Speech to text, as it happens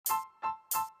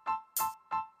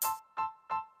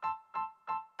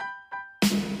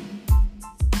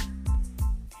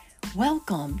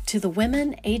Welcome to the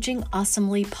Women Aging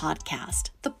Awesomely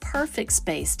podcast, the perfect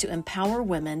space to empower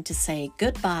women to say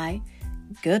goodbye,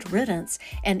 good riddance,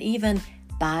 and even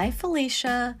bye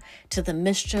Felicia to the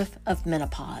mischief of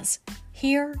menopause.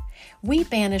 Here, we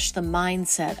banish the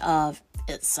mindset of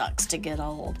it sucks to get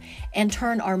old and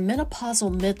turn our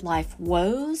menopausal midlife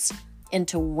woes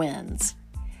into wins.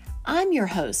 I'm your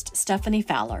host, Stephanie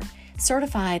Fowler,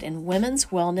 certified in women's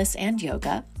wellness and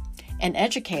yoga, an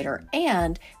educator,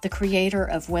 and the creator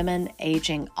of Women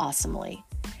Aging Awesomely.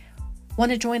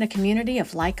 Want to join a community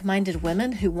of like-minded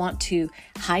women who want to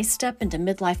high step into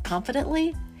midlife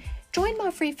confidently? Join my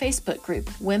free Facebook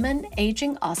group, Women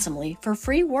Aging Awesomely, for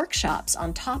free workshops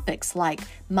on topics like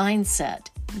mindset,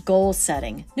 goal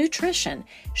setting, nutrition,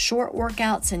 short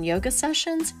workouts and yoga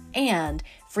sessions, and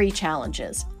free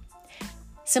challenges.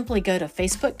 Simply go to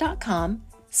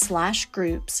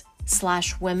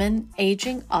facebook.com/groups/Women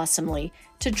Aging Awesomely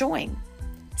to join.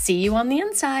 See you on the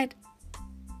inside.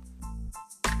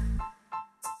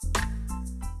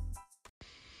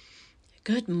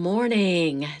 Good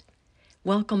morning.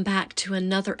 Welcome back to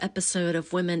another episode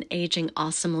of Women Aging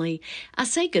Awesomely. I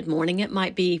say good morning. It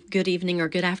might be good evening or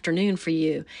good afternoon for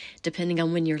you, depending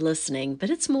on when you're listening,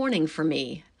 but it's morning for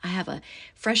me. I have a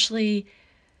freshly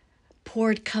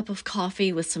poured cup of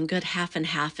coffee with some good half and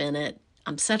half in it.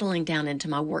 I'm settling down into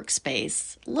my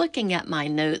workspace, looking at my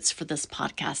notes for this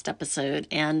podcast episode,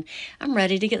 and I'm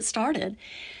ready to get started.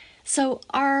 So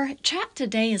our chat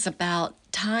today is about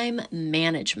time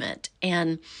management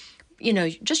and,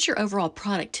 just your overall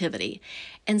productivity.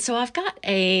 And so I've got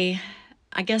I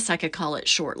guess I could call it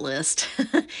short list,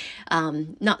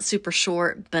 not super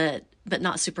short, but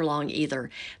not super long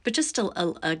either, but just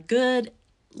a good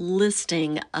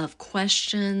listing of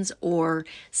questions or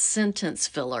sentence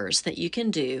fillers that you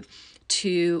can do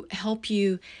to help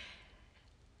you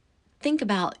think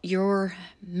about your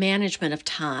management of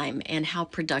time and how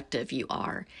productive you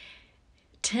are.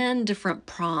 10 different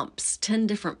prompts, 10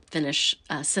 different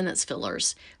sentence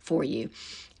fillers for you.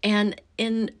 And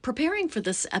in preparing for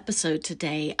this episode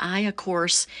today, I, of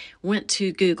course, went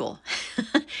to Google,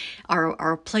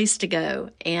 our place to go.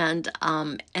 And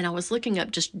I was looking up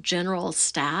just general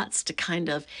stats to kind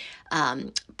of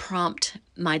prompt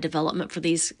my development for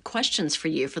these questions for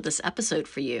you, for this episode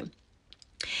for you.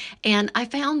 And I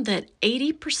found that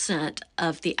 80%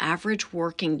 of the average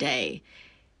working day,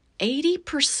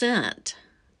 80%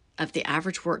 of the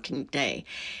average working day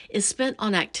is spent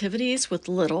on activities with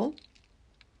little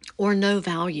or no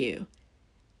value.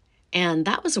 And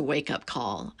that was a wake-up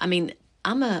call. I mean,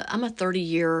 I'm a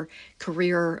 30-year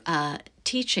career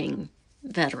teaching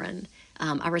veteran.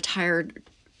 I retired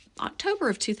October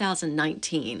of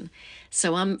 2019.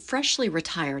 So I'm freshly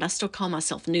retired. I still call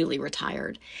myself newly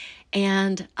retired.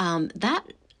 And that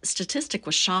statistic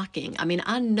was shocking. I mean,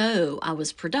 I know I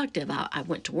was productive. I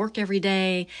went to work every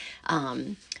day.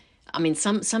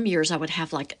 Some years I would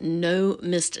have like no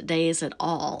missed days at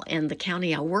all. And the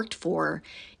county I worked for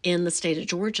in the state of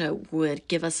Georgia would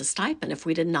give us a stipend if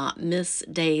we did not miss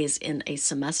days in a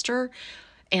semester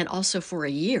and also for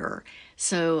a year.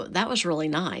 So that was really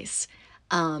nice.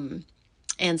 And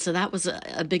so that was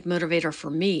a big motivator for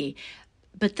me.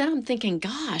 But then I'm thinking,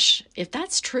 gosh, if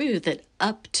that's true that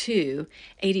up to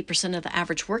 80% of the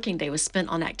average working day was spent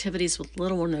on activities with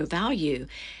little or no value,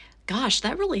 gosh,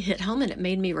 that really hit home, and it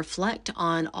made me reflect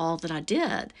on all that I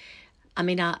did. I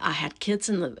mean, I had kids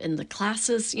in the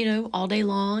classes, all day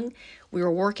long. We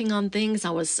were working on things.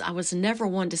 I was never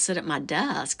one to sit at my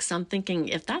desk. So I'm thinking,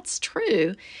 if that's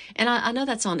true, and I know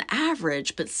that's on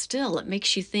average, but still, it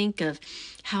makes you think of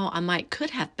how I could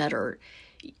have better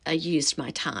used my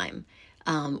time.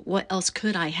 What else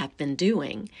could I have been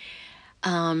doing?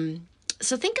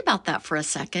 So think about that for a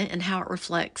second and how it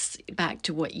reflects back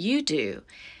to what you do.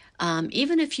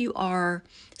 Even if you are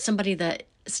somebody that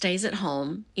stays at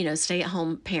home,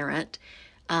 stay-at-home parent,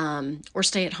 or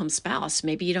stay-at-home spouse,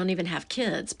 maybe you don't even have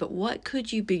kids, but what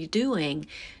could you be doing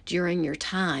during your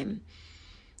time?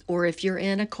 Or if you're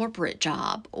in a corporate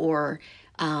job, or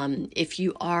if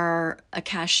you are a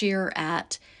cashier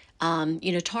at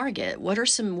Target, what are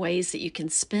some ways that you can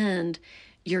spend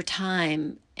your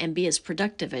time and be as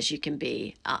productive as you can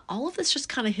be? All of this just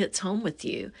kind of hits home with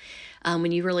you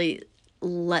when you really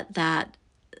let that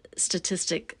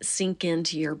statistic sink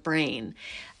into your brain.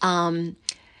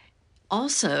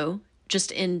 Also,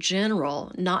 just in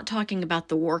general, not talking about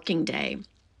the working day,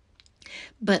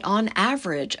 but on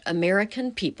average,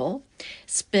 American people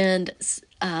spend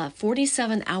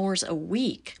 47 hours a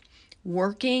week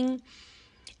working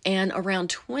and around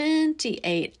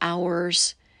 28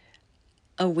 hours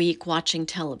a week watching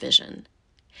television.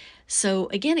 So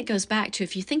again, it goes back to,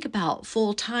 if you think about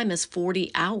full time as 40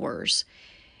 hours,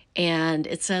 and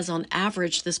it says on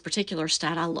average, this particular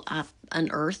stat I've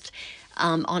unearthed,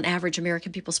 on average,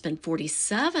 American people spend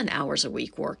 47 hours a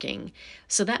week working.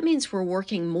 So that means we're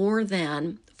working more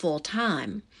than full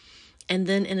time. And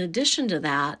then in addition to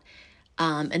that,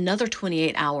 another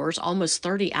 28 hours, almost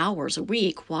 30 hours a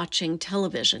week watching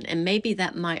television. And maybe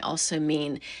that might also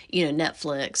mean,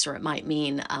 Netflix, or it might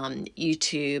mean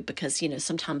YouTube, because,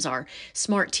 sometimes our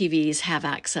smart TVs have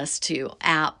access to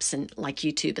apps and like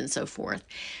YouTube and so forth.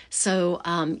 So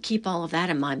keep all of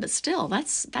that in mind. But still,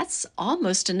 that's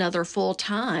almost another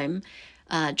full-time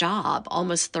job.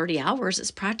 Almost 30 hours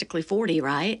is practically 40,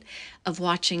 right, of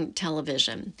watching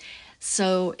television.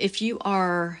 So if you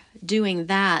are doing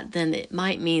that, then it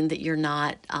might mean that you're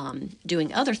not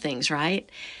doing other things, right?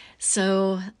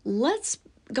 So let's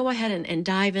go ahead and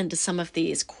dive into some of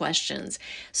these questions.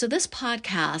 So this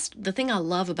podcast, the thing I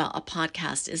love about a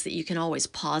podcast is that you can always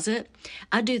pause it.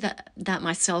 I do that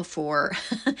myself for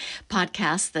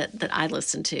podcasts that I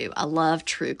listen to. I love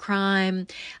true crime.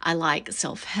 I like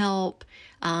self-help.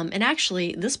 And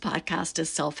actually, this podcast is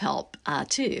self-help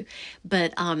too.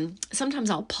 But sometimes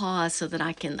I'll pause so that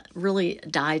I can really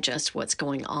digest what's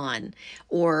going on,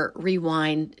 or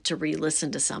rewind to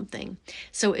re-listen to something.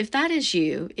 So if that is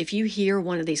you, if you hear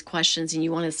one of these questions and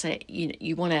you want to say,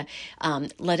 you want to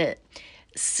let it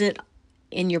sit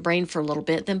in your brain for a little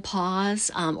bit, then pause,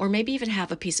 or maybe even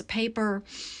have a piece of paper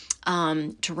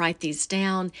to write these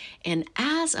down. And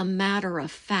as a matter of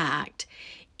fact,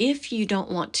 if you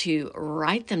don't want to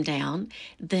write them down,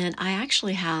 then I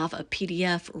actually have a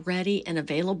PDF ready and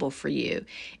available for you.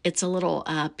 It's a little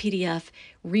PDF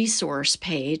resource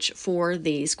page for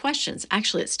these questions.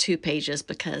 Actually, it's 2 pages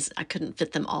because I couldn't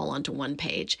fit them all onto one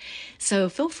page. So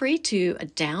feel free to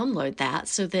download that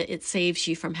so that it saves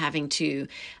you from having to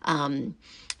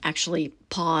actually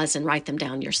pause and write them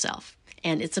down yourself.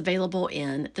 And it's available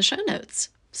in the show notes.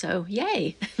 So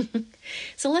yay!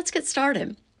 So let's get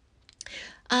started.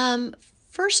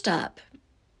 First up,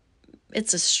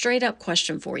 it's a straight up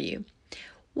question for you.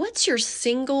 What's your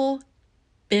single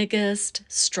biggest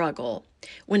struggle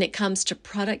when it comes to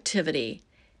productivity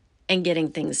and getting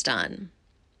things done?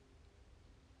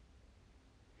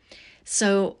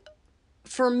 So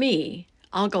for me,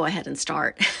 I'll go ahead and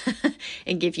start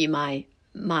and give you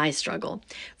my struggle.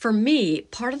 For me,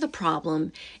 part of the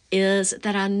problem is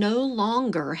that I no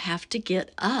longer have to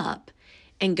get up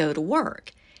and go to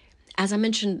work. As I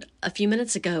mentioned a few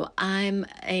minutes ago, I'm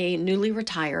a newly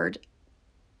retired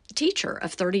teacher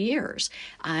of 30 years.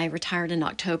 I retired in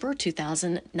October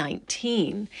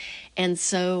 2019. And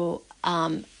so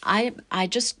I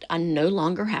no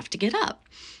longer have to get up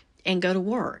and go to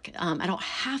work. I don't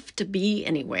have to be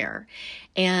anywhere.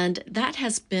 And that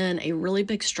has been a really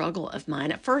big struggle of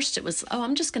mine. At first it was,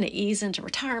 I'm just going to ease into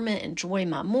retirement, enjoy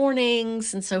my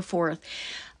mornings and so forth.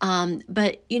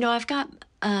 But I've got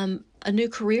a new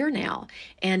career now,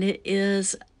 and it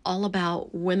is all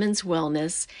about women's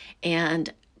wellness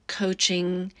and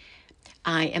coaching.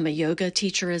 I am a yoga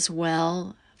teacher as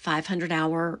well,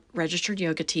 500-hour registered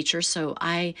yoga teacher. So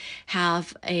I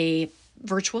have a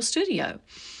virtual studio.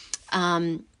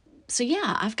 So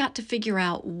yeah, I've got to figure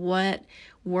out what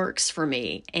works for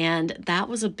me. And that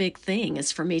was a big thing,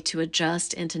 is for me to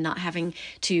adjust into not having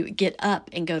to get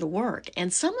up and go to work.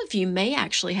 And some of you may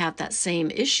actually have that same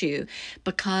issue,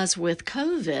 because with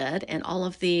COVID and all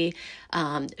of the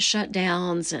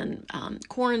shutdowns and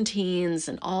quarantines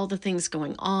and all the things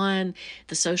going on,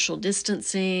 the social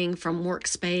distancing from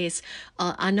workspace,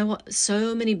 I know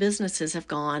so many businesses have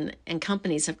gone and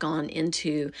companies have gone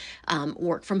into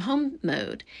work from home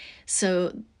mode.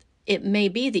 So it may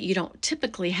be that you don't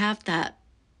typically have that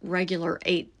regular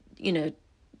 8,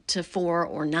 to 4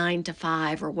 or 9 to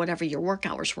 5 or whatever your work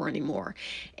hours were anymore.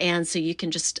 And so you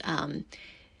can just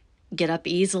get up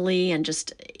easily and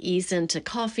just ease into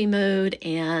coffee mode.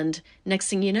 And next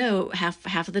thing you know,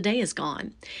 half of the day is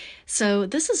gone. So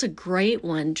this is a great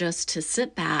one just to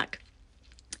sit back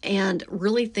and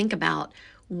really think about,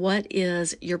 what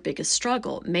is your biggest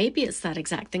struggle? Maybe it's that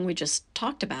exact thing we just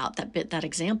talked about, that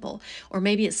example, or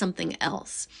maybe it's something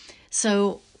else.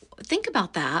 So think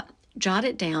about that, jot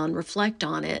it down, reflect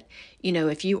on it.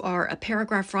 If you are a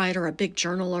paragraph writer, a big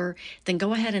journaler, then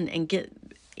go ahead and get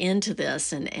into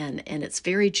this, and it's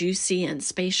very juicy and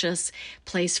spacious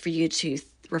place for you to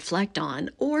reflect on,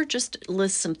 or just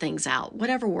list some things out,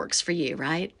 whatever works for you,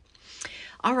 right?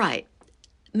 All right,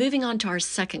 moving on to our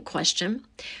second question.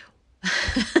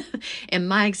 And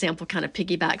my example kind of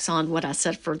piggybacks on what I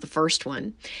said for the first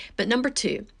one. But number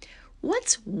 2,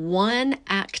 what's one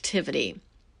activity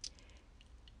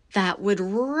that would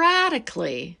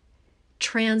radically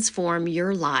transform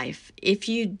your life if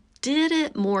you did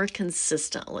it more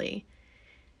consistently?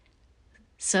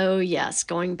 So yes,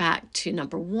 going back to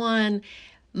number one,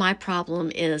 my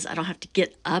problem is I don't have to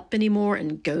get up anymore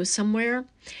and go somewhere.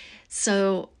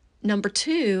 So number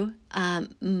two,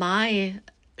 my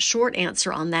short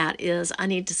answer on that is I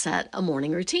need to set a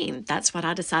morning routine. That's what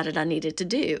I decided I needed to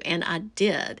do, and I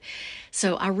did.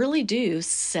 So I really do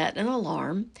set an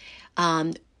alarm,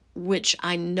 which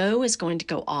I know is going to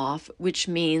go off, which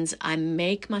means I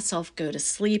make myself go to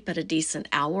sleep at a decent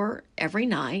hour every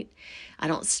night. I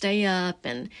don't stay up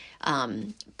and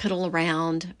piddle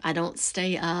around. I don't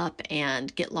stay up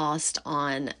and get lost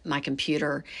on my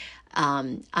computer.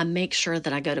 I make sure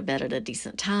that I go to bed at a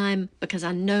decent time because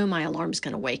I know my alarm's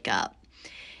going to wake up.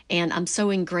 And I'm so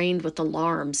ingrained with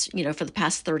alarms, for the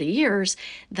past 30 years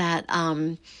that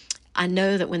I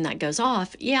know that when that goes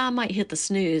off, I might hit the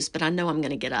snooze, but I know I'm going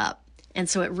to get up. And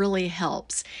so it really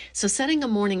helps. So setting a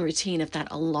morning routine, if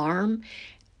that alarm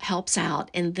helps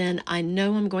out, and then I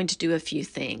know I'm going to do a few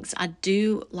things. I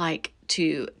do like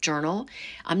to journal.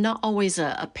 I'm not always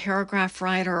a paragraph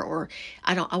writer, or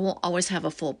I won't always have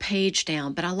a full page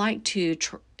down, but I like to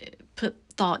put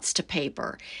thoughts to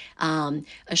paper,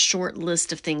 a short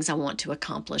list of things I want to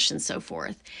accomplish and so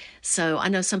forth. So I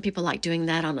know some people like doing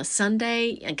that on a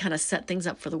Sunday and kind of set things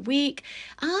up for the week.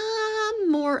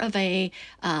 I'm more of a,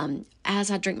 as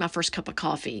I drink my first cup of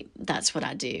coffee, that's what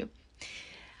I do.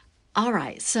 All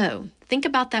right, so think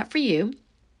about that for you.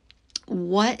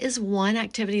 What is one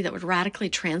activity that would radically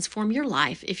transform your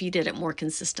life if you did it more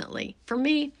consistently? For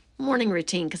me, morning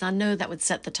routine, because I know that would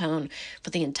set the tone for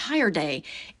the entire day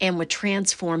and would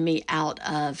transform me out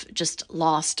of just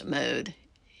lost mode,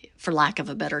 for lack of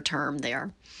a better term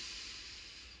there.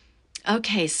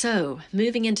 Okay, so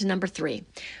moving into number 3.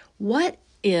 What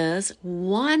is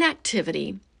one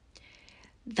activity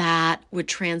that would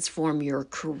transform your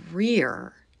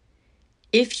career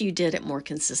if you did it more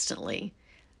consistently?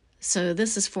 So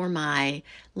this is for my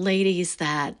ladies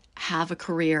that have a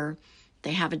career,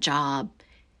 they have a job.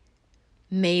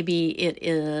 Maybe it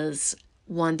is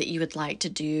one that you would like to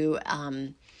do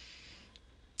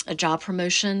a job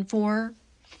promotion for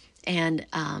and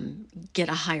get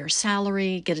a higher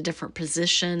salary, get a different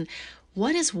position.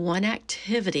 What is one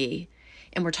activity,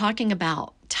 and we're talking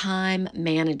about time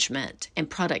management and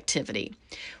productivity.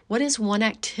 What is one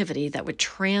activity that would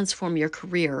transform your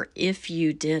career if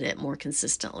you did it more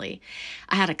consistently?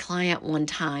 I had a client one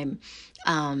time,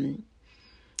 and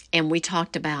we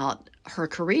talked about her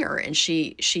career, and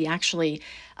she actually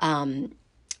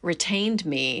retained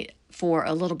me for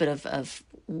a little bit of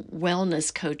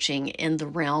wellness coaching in the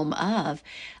realm of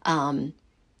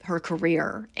her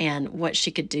career and what she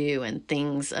could do and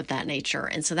things of that nature.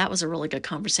 And so that was a really good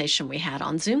conversation we had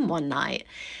on Zoom one night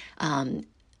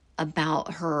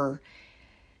about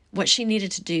what she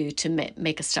needed to do to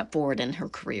make a step forward in her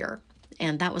career.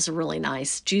 And that was a really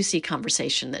nice, juicy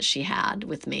conversation that she had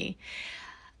with me.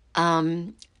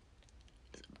 Pause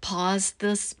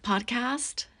this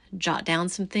podcast, jot down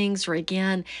some things, or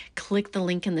again, click the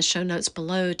link in the show notes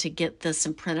below to get this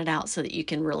and print it out so that you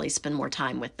can really spend more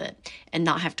time with it and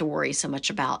not have to worry so much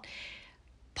about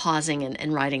pausing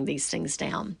and writing these things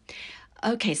down.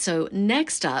 Okay, so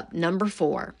next up, number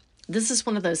 4. This is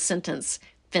one of those sentence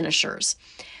finishers.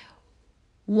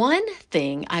 One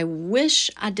thing I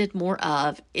wish I did more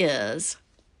of is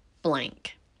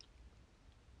blank.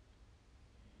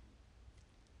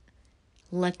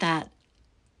 Let that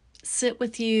sit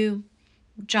with you,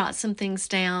 jot some things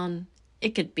down.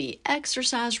 It could be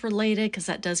exercise related because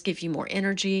that does give you more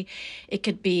energy. It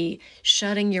could be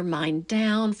shutting your mind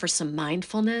down for some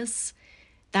mindfulness.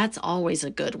 That's always a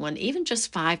good one. Even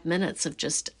just 5 minutes of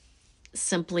just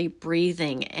simply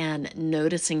breathing and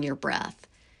noticing your breath.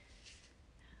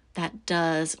 That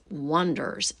does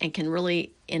wonders and can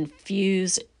really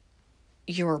infuse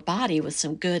your body with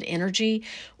some good energy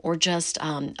or just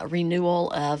a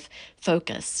renewal of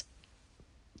focus.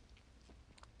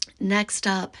 Next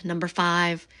up, number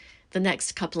 5, the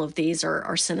next couple of these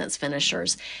are sentence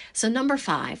finishers. So number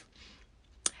 5,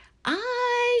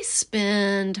 I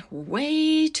spend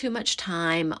way too much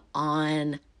time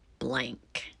on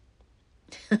blank.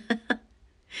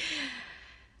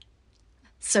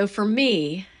 So for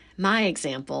me, my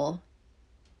example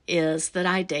is that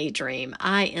I daydream.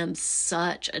 I am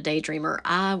such a daydreamer.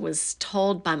 I was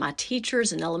told by my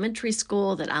teachers in elementary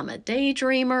school that I'm a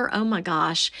daydreamer. Oh my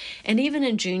gosh. And even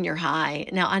in junior high.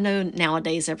 Now, I know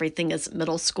nowadays everything is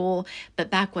middle school, but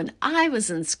back when I was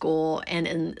in school and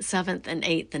in 7th and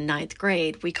 8th and 9th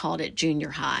grade, we called it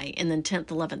junior high. And then 10th,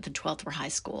 11th, and 12th were high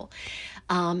school.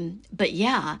 But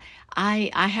yeah, I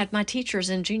had my teachers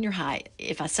in junior high.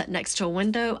 If I sat next to a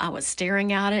window, I was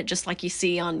staring at it, just like you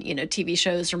see on, TV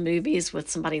shows or movies with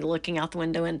somebody looking out the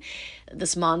window and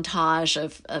this montage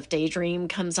of daydream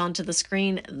comes onto the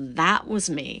screen. That was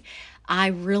me. I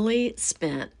really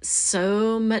spent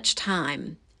so much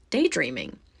time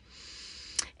daydreaming.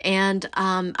 And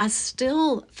I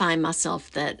still find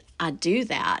myself that I do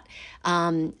that.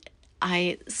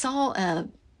 I saw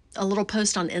a little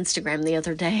post on Instagram the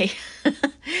other day,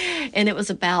 and it was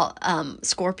about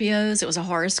Scorpios. It was a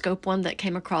horoscope one that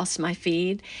came across my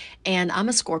feed, and I'm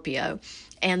a Scorpio,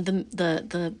 and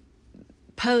the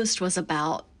post was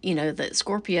about that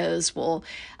Scorpios will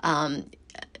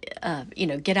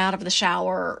get out of the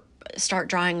shower, start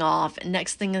drying off, and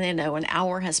next thing they know, an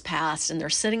hour has passed, and they're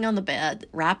sitting on the bed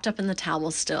wrapped up in the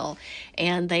towel still,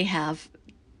 and they have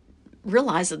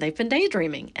realize that they've been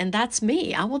daydreaming. And that's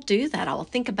me. I will do that. I will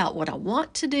think about what I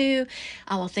want to do.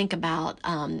 I will think about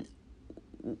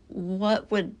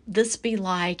what would this be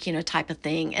like, type of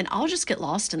thing. And I'll just get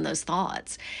lost in those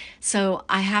thoughts. So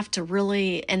I have to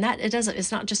really, and that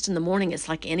it's not just in the morning, it's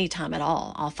like any time at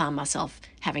all. I'll find myself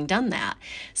having done that.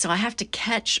 So I have to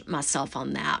catch myself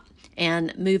on that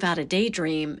and move out of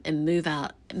daydream and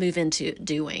move into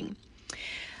doing.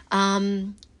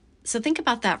 So think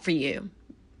about that for you.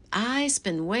 I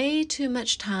spend way too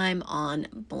much time on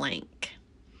blank.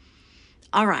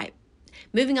 All right,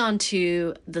 moving on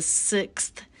to the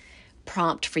 6th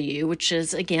prompt for you, which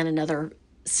is, again, another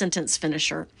sentence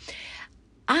finisher.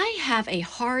 I have a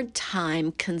hard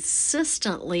time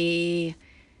consistently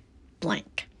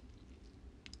blank.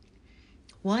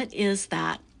 What is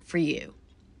that for you?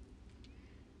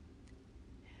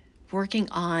 Working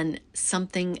on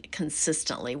something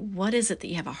consistently. What is it that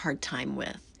you have a hard time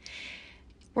with?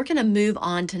 We're going to move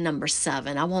on to number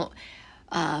 7. I won't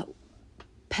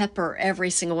pepper every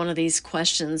single one of these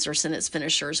questions or sentence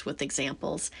finishers with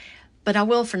examples, but I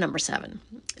will for number 7.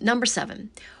 Number 7,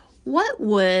 what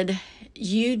would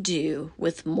you do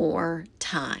with more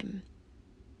time?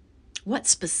 What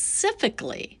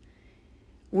specifically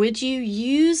would you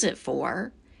use it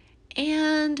for,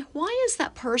 and why is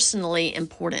that personally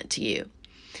important to you?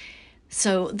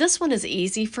 So this one is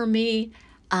easy for me.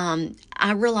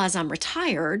 I realize I'm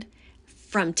retired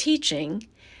from teaching,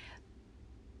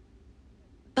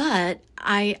 but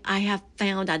I have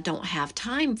found I don't have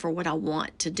time for what I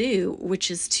want to do,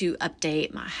 which is to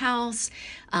update my house,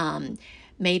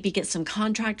 maybe get some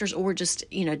contractors or just,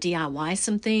 DIY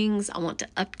some things. I want to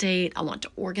update, I want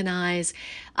to organize,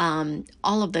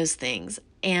 all of those things.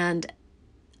 And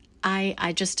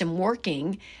I just am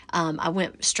working. I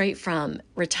went straight from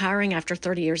retiring after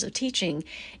 30 years of teaching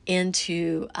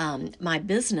into my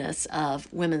business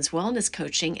of women's wellness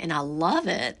coaching, and I love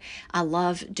it. I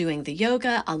love doing the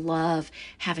yoga. I love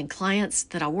having clients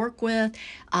that I work with.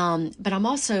 But I'm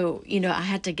also, I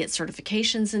had to get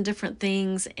certifications in different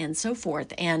things and so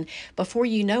forth. And before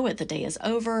you know it, the day is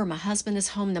over. My husband is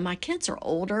home. Now my kids are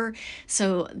older,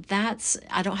 so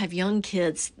I don't have young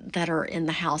kids that are in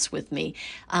the house with me.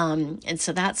 And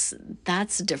so that's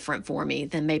different for me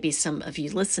than maybe some of you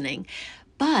listening.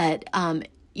 But,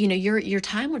 your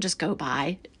time will just go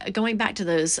by. Going back to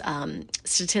those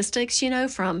statistics,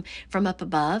 from up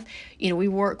above, we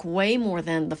work way more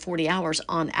than the 40 hours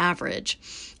on average.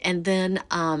 And then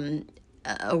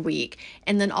a week.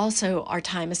 And then also our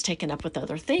time is taken up with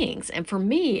other things. And for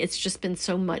me, it's just been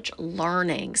so much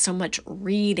learning, so much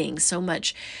reading, so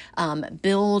much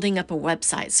building up a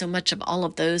website, so much of all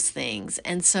of those things.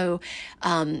 And so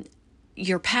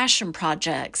your passion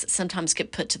projects sometimes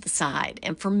get put to the side.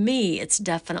 And for me, it's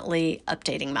definitely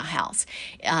updating my house.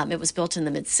 It was built in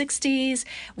the mid-60s.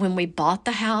 When we bought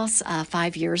the house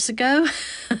 5 years ago,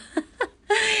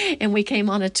 and we came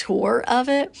on a tour of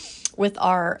it with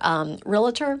our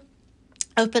realtor,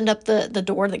 opened up the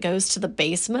door that goes to the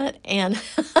basement, and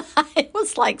it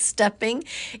was like stepping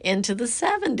into the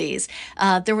 70s.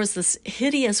 There was this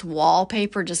hideous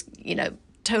wallpaper, just,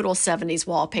 total 70s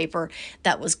wallpaper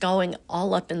that was going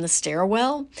all up in the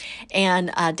stairwell,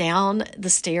 and down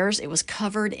the stairs, it was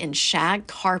covered in shag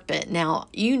carpet. Now,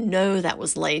 that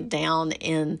was laid down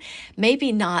in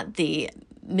maybe not the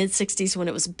mid-60s when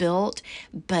it was built,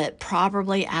 but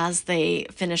probably as they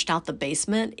finished out the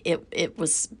basement, it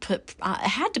was put, it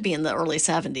had to be in the early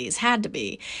 70s, had to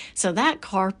be. So that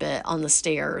carpet on the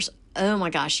stairs, oh my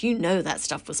gosh, that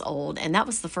stuff was old. And that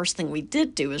was the first thing we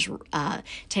did do, is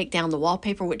take down the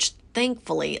wallpaper, which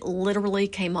thankfully literally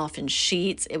came off in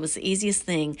sheets. It was the easiest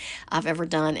thing I've ever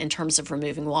done in terms of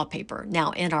removing wallpaper.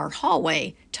 Now in our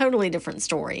hallway, totally different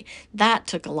story. That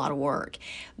took a lot of work.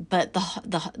 But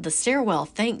the stairwell,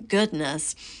 thank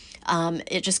goodness,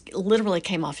 it just literally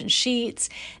came off in sheets.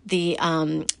 The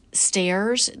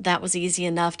stairs, that was easy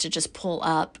enough to just pull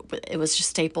up. It was just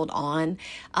stapled on.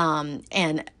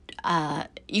 And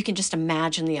you can just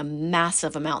imagine the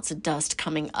massive amounts of dust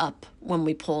coming up when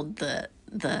we pulled the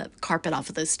carpet off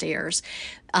of those stairs.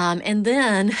 And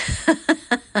then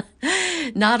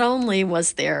not only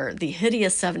was there the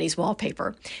hideous 70s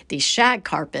wallpaper, the shag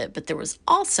carpet, but there was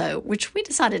also, which we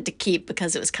decided to keep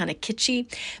because it was kind of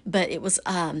kitschy, but it was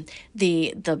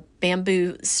the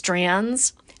bamboo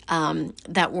strands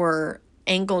that were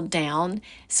angled down.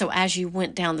 So as you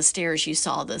went down the stairs, you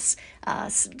saw these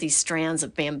strands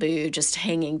of bamboo just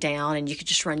hanging down, and you could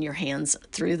just run your hands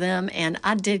through them. And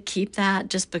I did keep that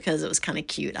just because it was kind of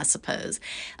cute, I suppose.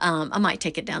 I might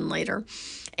take it down later.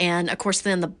 And of course,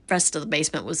 then the rest of the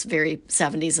basement was very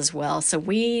 70s as well. So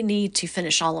we need to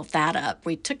finish all of that up.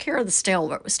 We took care of the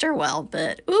stairwell,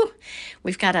 but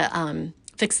we've got to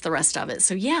fix the rest of it.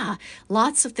 So yeah,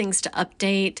 lots of things to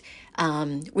update.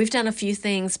 We've done a few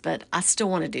things, but I still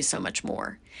want to do so much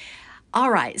more. All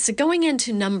right, so going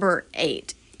into number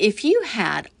 8, if you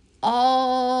had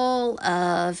all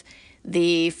of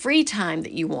the free time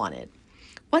that you wanted,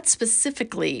 what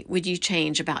specifically would you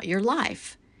change about your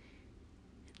life?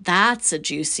 That's a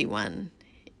juicy one.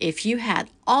 If you had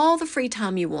all the free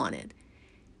time you wanted,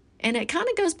 and it kind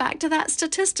of goes back to that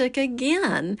statistic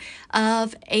again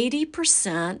of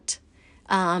 80%,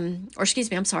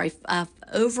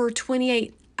 over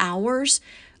 28 hours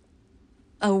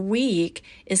a week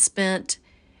is spent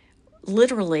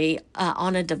literally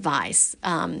on a device.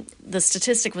 The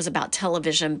statistic was about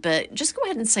television, but just go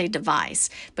ahead and say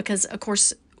device, because of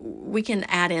course we can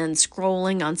add in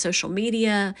scrolling on social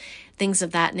media, things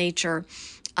of that nature.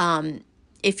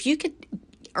 If you could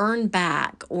earn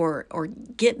back or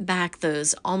get back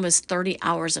those almost 30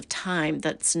 hours of time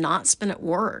that's not spent at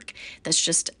work, that's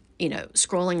just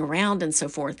scrolling around and so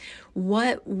forth,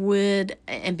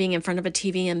 and being in front of a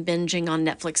TV and binging on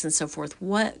Netflix and so forth,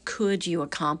 what could you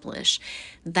accomplish?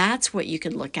 That's what you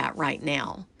could look at right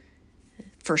now,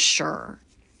 for sure.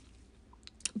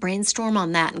 Brainstorm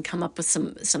on that and come up with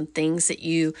some things that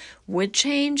you would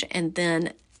change, and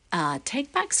then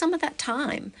take back some of that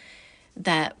time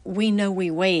that we know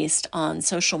we waste on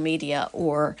social media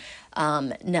or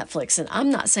Netflix. And I'm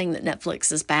not saying that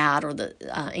Netflix is bad or that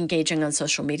engaging on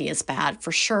social media is bad,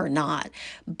 for sure not.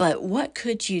 But what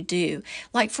could you do?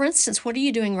 Like, for instance, what are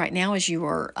you doing right now as you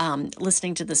are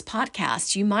listening to this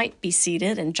podcast? You might be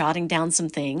seated and jotting down some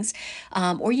things,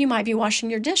 or you might be washing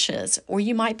your dishes, or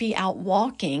you might be out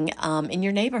walking in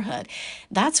your neighborhood.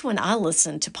 That's when I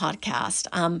listen to podcasts.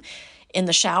 In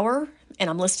the shower, and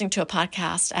I'm listening to a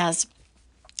podcast as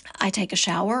I take a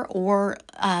shower, or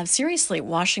seriously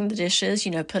washing the dishes,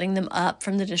 putting them up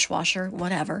from the dishwasher,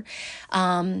 whatever.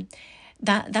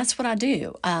 That's what I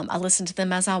do. I listen to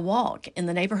them as I walk in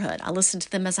the neighborhood. I listen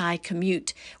to them as I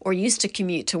commute, or used to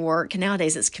commute to work.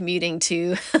 Nowadays it's commuting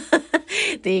to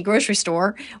the grocery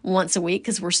store once a week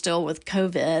because we're still with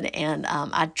COVID, and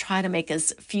I try to make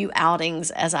as few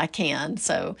outings as I can.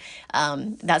 So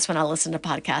that's when I listen to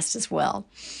podcasts as well.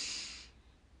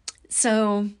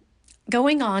 So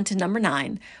going on to number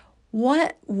 9,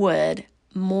 what would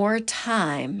more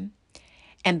time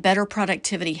and better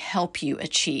productivity help you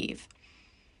achieve?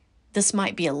 This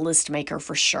might be a list maker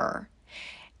for sure.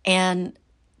 And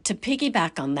to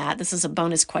piggyback on that, this is a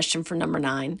bonus question for number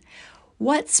 9.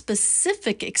 What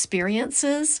specific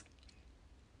experiences,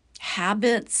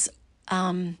 habits,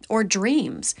 or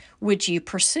dreams would you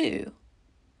pursue?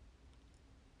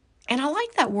 And I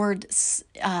like that word,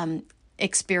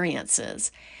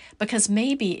 experiences, because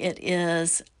maybe it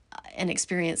is an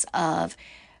experience of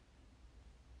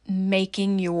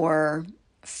making your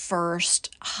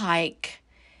first hike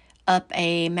up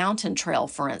a mountain trail,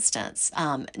 for instance.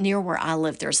 Near where I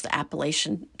live, there's the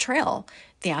Appalachian Trail,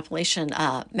 the Appalachian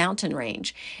mountain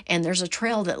range. And there's a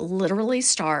trail that literally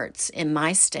starts in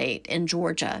my state, in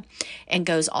Georgia, and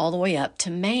goes all the way up to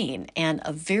Maine. And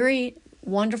a very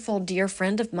wonderful, dear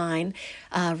friend of mine,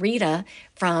 Rita,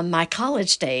 from my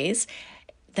college days,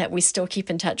 that we still keep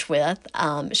in touch with.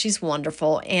 She's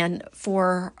wonderful. And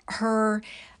for her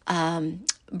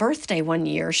birthday one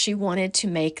year, she wanted to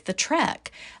make the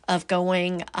trek of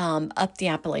going up the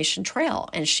Appalachian Trail.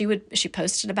 And she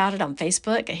posted about it on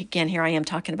Facebook. Again, here I am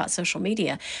talking about social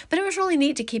media. But it was really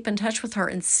neat to keep in touch with her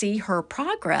and see her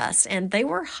progress. And they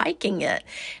were hiking it.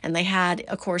 And they had,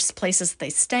 of course, places they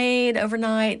stayed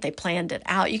overnight. They planned it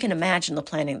out. You can imagine the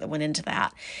planning that went into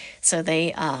that. So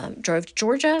they drove to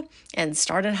Georgia and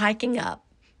started hiking up.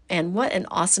 And what an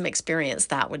awesome experience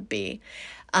that would be.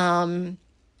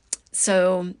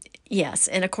 So yes,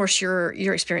 and of course your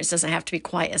experience doesn't have to be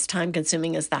quite as time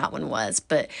consuming as that one was,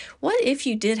 but what if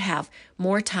you did have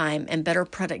more time and better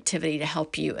productivity to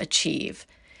help you achieve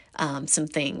some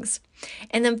things?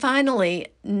 And then finally,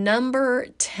 number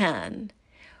 10,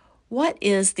 what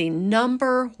is the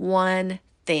number one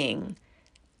thing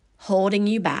holding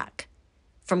you back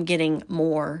from getting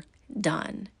more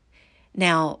done?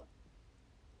 Now,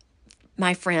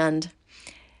 my friend,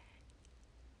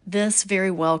 this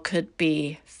very well could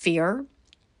be fear.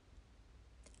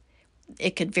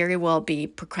 It could very well be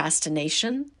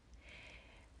procrastination.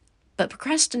 But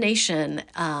procrastination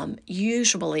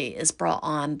usually is brought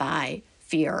on by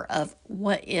fear of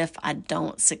what if I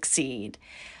don't succeed?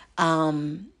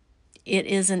 It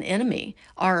is an enemy.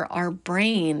 Our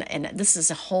brain, and this is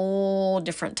a whole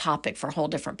different topic for a whole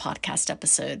different podcast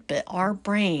episode, but our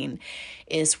brain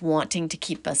is wanting to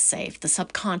keep us safe. The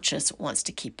subconscious wants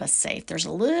to keep us safe. There's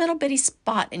a little bitty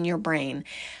spot in your brain,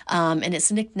 and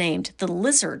it's nicknamed the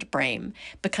lizard brain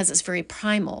because it's very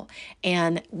primal.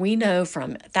 And we know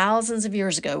from thousands of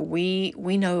years ago, we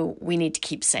know we need to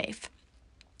keep safe.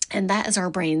 And that is our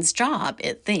brain's job,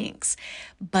 it thinks.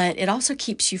 But it also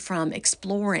keeps you from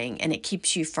exploring, and it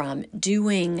keeps you from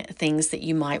doing things that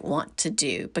you might want to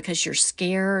do because you're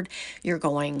scared you're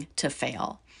going to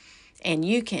fail. And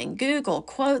you can Google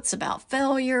quotes about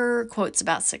failure, quotes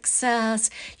about success.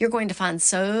 You're going to find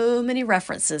so many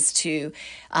references to,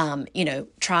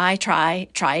 try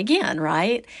again,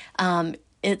 right?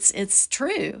 It's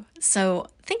true. So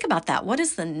think about that. What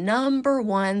is the number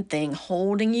one thing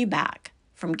holding you back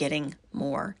from getting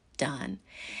more done?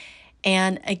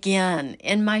 And again,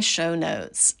 in my show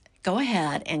notes, go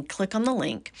ahead and click on the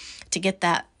link to get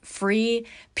that free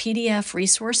PDF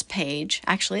resource page.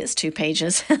 Actually, it's 2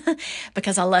 pages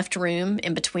because I left room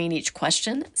in between each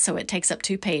question. So it takes up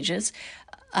 2 pages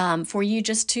for you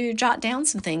just to jot down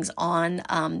some things on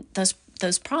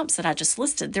those prompts that I just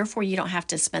listed. Therefore, you don't have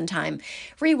to spend time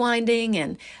rewinding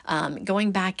and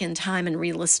going back in time and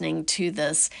re-listening to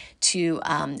this to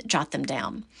jot them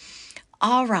down.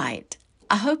 All right.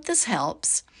 I hope this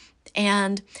helps.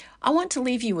 And I want to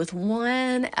leave you with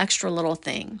one extra little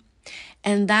thing.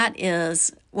 And that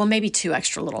is, well, maybe 2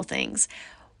 extra little things.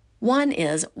 One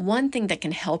is one thing that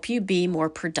can help you be more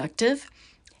productive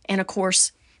and, of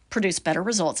course, produce better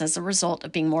results as a result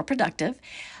of being more productive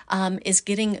is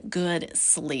getting good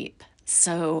sleep.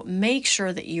 So make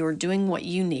sure that you're doing what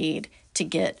you need to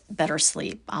get better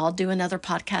sleep. I'll do another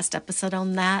podcast episode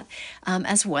on that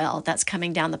as well. That's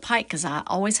coming down the pike because I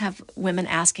always have women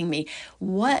asking me,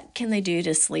 what can they do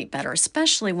to sleep better,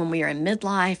 especially when we are in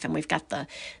midlife and we've got the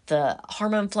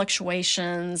hormone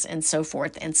fluctuations and so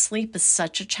forth. And sleep is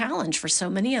such a challenge for so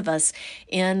many of us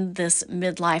in this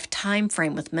midlife time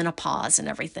frame with menopause and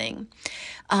everything.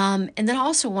 And then I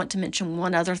also want to mention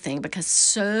one other thing because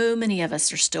so many of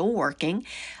us are still working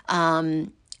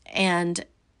and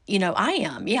I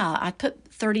am. Yeah, I put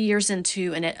 30 years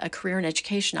into a career in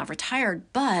education. I've retired,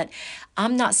 but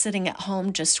I'm not sitting at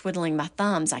home just twiddling my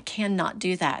thumbs. I cannot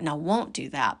do that, and I won't do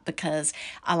that because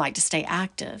I like to stay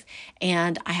active,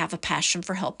 and I have a passion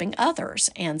for helping others.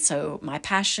 And so my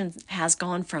passion has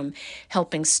gone from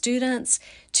helping students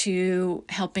to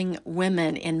helping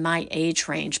women in my age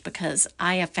range because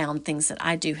I have found things that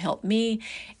I do help me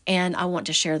and I want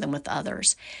to share them with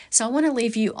others. So I want to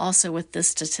leave you also with this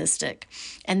statistic,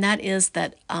 and that is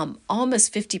that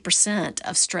almost 50%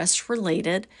 of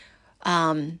stress-related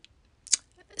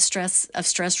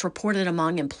stress reported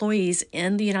among employees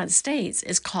in the United States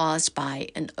is caused by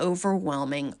an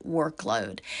overwhelming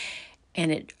workload.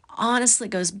 And it honestly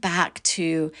goes back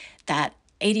to that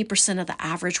 80% of the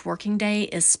average working day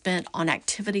is spent on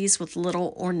activities with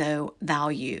little or no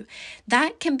value.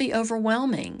 That can be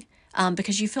overwhelming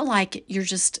because you feel like you're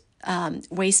just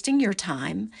wasting your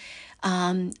time.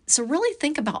 So really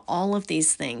think about all of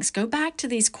these things. Go back to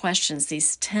these questions,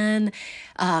 these 10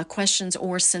 questions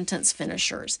or sentence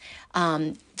finishers.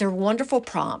 They're wonderful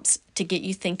prompts to get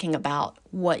you thinking about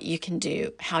what you can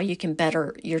do, how you can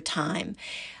better your time.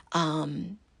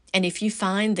 And if you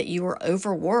find that you are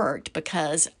overworked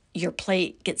because your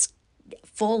plate gets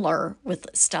fuller with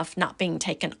stuff not being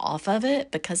taken off of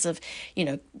it because of,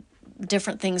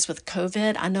 different things with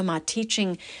COVID. I know my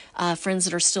teaching friends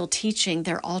that are still teaching,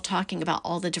 they're all talking about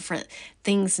all the different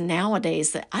things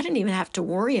nowadays that I didn't even have to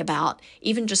worry about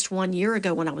even just 1 year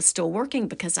ago when I was still working,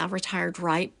 because I retired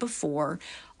right before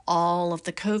all of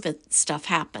the COVID stuff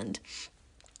happened.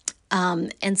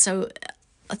 And so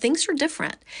things are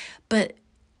different. But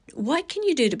what can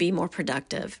you do to be more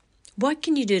productive? What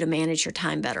can you do to manage your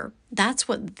time better? That's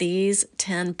what these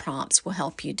 10 prompts will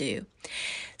help you do.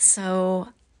 So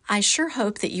I sure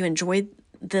hope that you enjoyed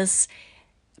this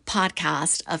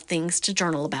podcast of things to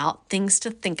journal about, things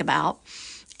to think about.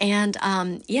 And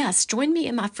yes, join me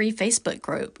in my free Facebook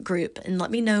group and let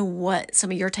me know what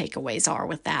some of your takeaways are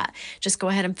with that. Just go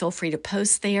ahead and feel free to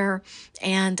post there.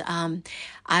 And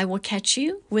I will catch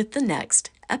you with the next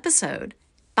episode.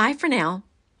 Bye for now.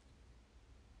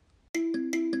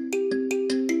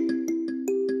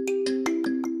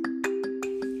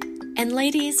 And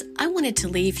ladies, I wanted to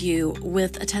leave you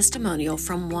with a testimonial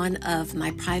from one of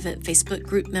my private Facebook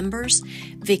group members,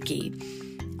 Vicky.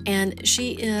 And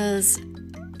she is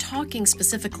talking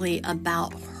specifically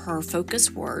about her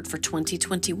focus word for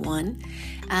 2021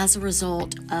 as a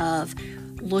result of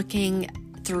looking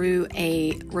through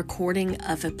a recording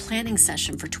of a planning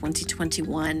session for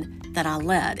 2021 that I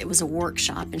led. It was a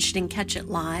workshop and she didn't catch it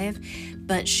live,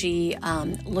 but she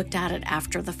looked at it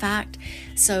after the fact.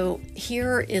 So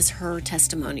here is her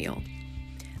testimonial.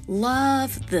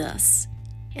 Love this.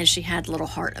 And she had little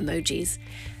heart emojis.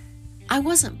 I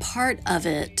wasn't part of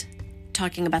it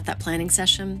talking about that planning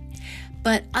session,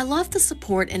 but I love the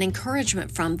support and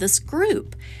encouragement from this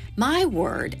group. My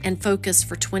word and focus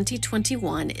for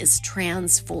 2021 is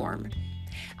transform.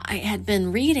 I had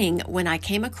been reading when I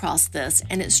came across this,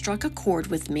 and it struck a chord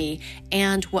with me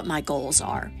and what my goals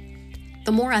are.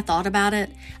 The more I thought about it,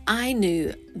 I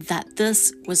knew that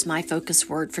this was my focus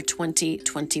word for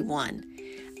 2021.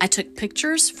 I took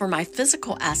pictures for my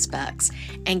physical aspects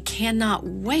and cannot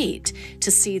wait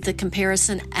to see the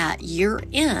comparison at year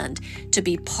end to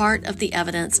be part of the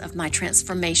evidence of my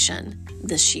transformation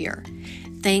this year.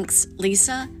 Thanks,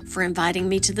 Lisa, for inviting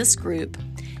me to this group.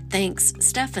 Thanks,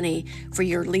 Stephanie, for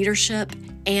your leadership.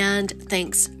 And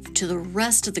thanks to the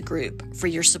rest of the group for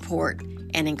your support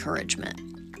and encouragement.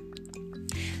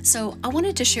 So I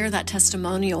wanted to share that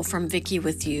testimonial from Vicky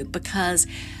with you because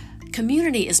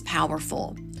community is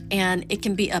powerful and it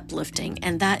can be uplifting.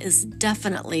 And that is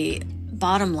definitely,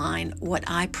 bottom line, what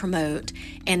I promote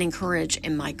and encourage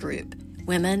in my group,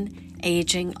 Women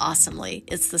Aging Awesomely.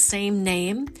 It's the same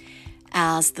name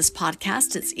as this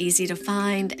podcast. It's easy to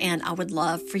find, and I would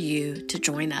love for you to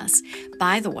join us.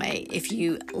 By the way, if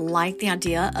you like the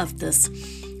idea of this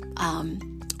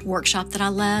workshop that I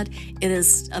led, it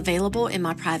is available in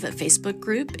my private Facebook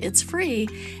group. It's free,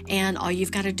 and all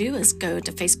you've got to do is go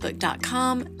to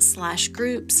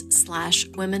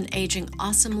facebook.com/groups/Women Aging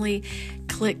Awesomely,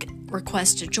 click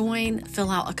request to join, fill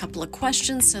out a couple of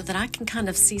questions so that I can kind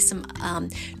of see some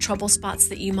trouble spots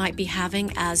that you might be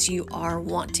having as you are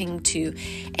wanting to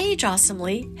age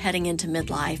awesomely heading into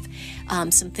midlife,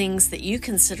 some things that you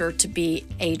consider to be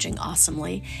aging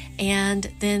awesomely,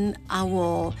 and then I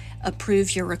will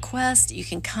approve your request. You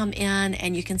can come in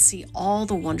and you can see all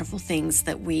the wonderful things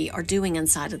that we are doing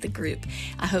inside of the group.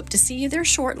 I hope to see you there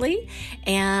shortly,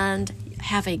 and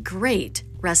have a great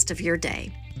rest of your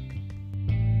day.